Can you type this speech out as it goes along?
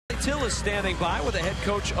Till is standing by with the head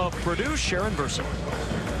coach of Purdue, Sharon Versyp.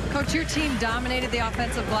 Coach, your team dominated the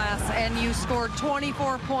offensive glass, and you scored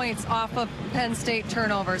 24 points off of Penn State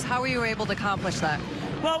turnovers. How were you able to accomplish that?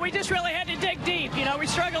 Well, we just really had to dig deep. You know, we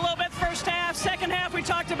struggled a little bit first half. Second half, we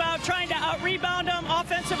talked about trying to out-rebound them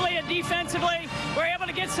offensively and defensively. We're able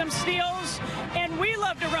to get some steals, and we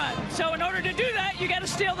love to run. So in order to do that, you got to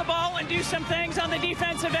steal the ball and do some things on the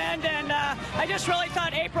defensive end. And I just really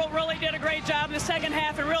thought April really did a great job in the second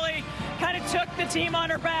half and really kind of took the team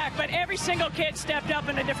on her back. But every single kid stepped up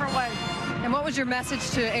in a different way. And what was your message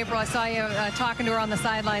to April? I saw you talking to her on the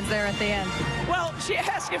sidelines there at the end. Well, she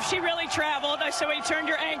asked if she really traveled. I said, well, you turned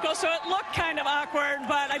your ankle, so it looked kind of awkward,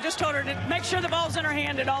 but I just told her to make sure the ball's in her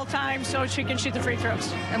hand at all times so she can shoot the free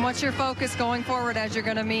throws. And what's your focus going forward as you're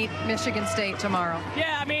going to meet Michigan State tomorrow?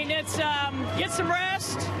 Yeah, I mean, it's get some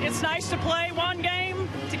rest. It's nice to play one game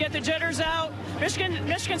to get the jitters out.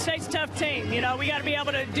 Michigan State's a tough team. You know, we got to be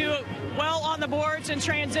able to do it well on the boards and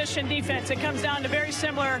transition defense. It comes down to very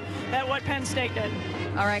similar to what Penn State did.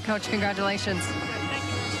 All right, Coach, congratulations. Thank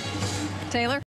you. Taylor?